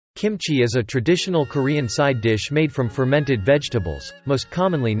Kimchi is a traditional Korean side dish made from fermented vegetables, most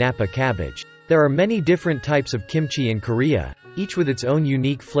commonly Napa cabbage. There are many different types of kimchi in Korea, each with its own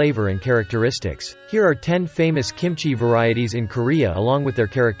unique flavor and characteristics. Here are 10 famous kimchi varieties in Korea along with their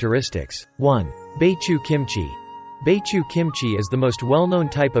characteristics. 1. Baechu kimchi. Baechu kimchi is the most well-known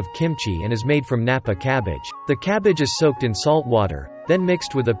type of kimchi and is made from Napa cabbage. The cabbage is soaked in salt water, then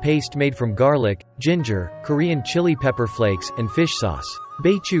mixed with a paste made from garlic, ginger, Korean chili pepper flakes, and fish sauce.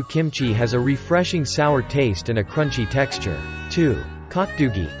 Baechu kimchi has a refreshing sour taste and a crunchy texture. 2.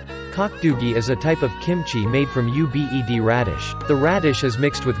 Kokdugi. Kokdugi is a type of kimchi made from ubed radish. The radish is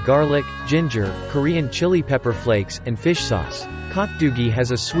mixed with garlic, ginger, Korean chili pepper flakes, and fish sauce. Kokdugi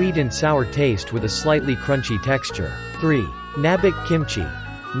has a sweet and sour taste with a slightly crunchy texture. 3. Nabik kimchi.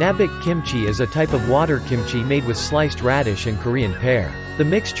 Nabik kimchi is a type of water kimchi made with sliced radish and Korean pear. The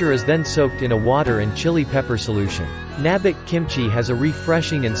mixture is then soaked in a water and chili pepper solution. Nabik kimchi has a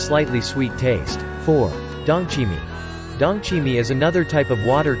refreshing and slightly sweet taste. 4. Dongchimi. Dongchimi is another type of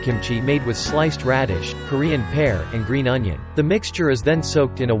water kimchi made with sliced radish, Korean pear, and green onion. The mixture is then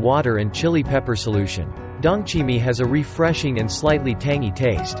soaked in a water and chili pepper solution. Dongchimi has a refreshing and slightly tangy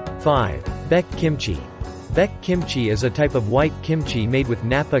taste. 5. Baek kimchi. Baek kimchi is a type of white kimchi made with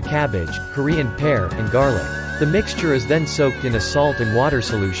Napa cabbage, Korean pear, and garlic. The mixture is then soaked in a salt and water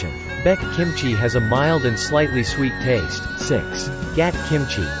solution. Baek kimchi has a mild and slightly sweet taste. 6. Gat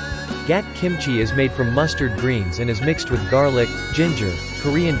kimchi. Gat kimchi is made from mustard greens and is mixed with garlic, ginger,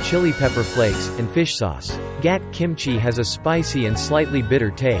 Korean chili pepper flakes, and fish sauce. Gat kimchi has a spicy and slightly bitter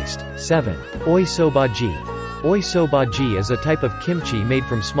taste. 7. Oisobaji. Oisobaji is a type of kimchi made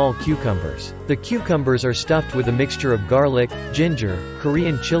from small cucumbers. The cucumbers are stuffed with a mixture of garlic, ginger,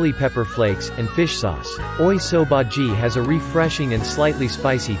 Korean chili pepper flakes, and fish sauce. Oisobaji has a refreshing and slightly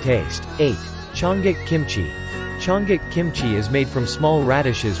spicy taste. 8. Cheongguk kimchi. Cheongguk kimchi is made from small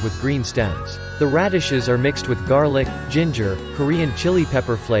radishes with green stems. The radishes are mixed with garlic, ginger, Korean chili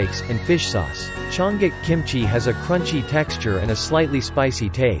pepper flakes, and fish sauce. Cheongguk kimchi has a crunchy texture and a slightly spicy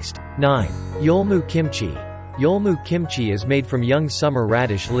taste. 9. Yeolmu kimchi. Yeolmu kimchi is made from young summer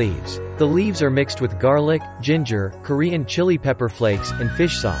radish leaves. The leaves are mixed with garlic, ginger, Korean chili pepper flakes, and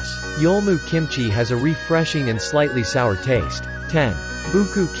fish sauce. Yeolmu kimchi has a refreshing and slightly sour taste. 10.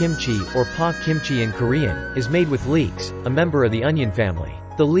 Buku kimchi, or pa kimchi in Korean, is made with leeks, a member of the onion family.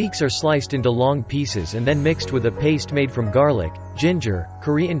 The leeks are sliced into long pieces and then mixed with a paste made from garlic, ginger,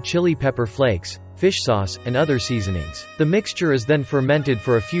 Korean chili pepper flakes, fish sauce, and other seasonings. The mixture is then fermented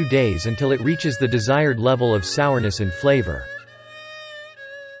for a few days until it reaches the desired level of sourness and flavor.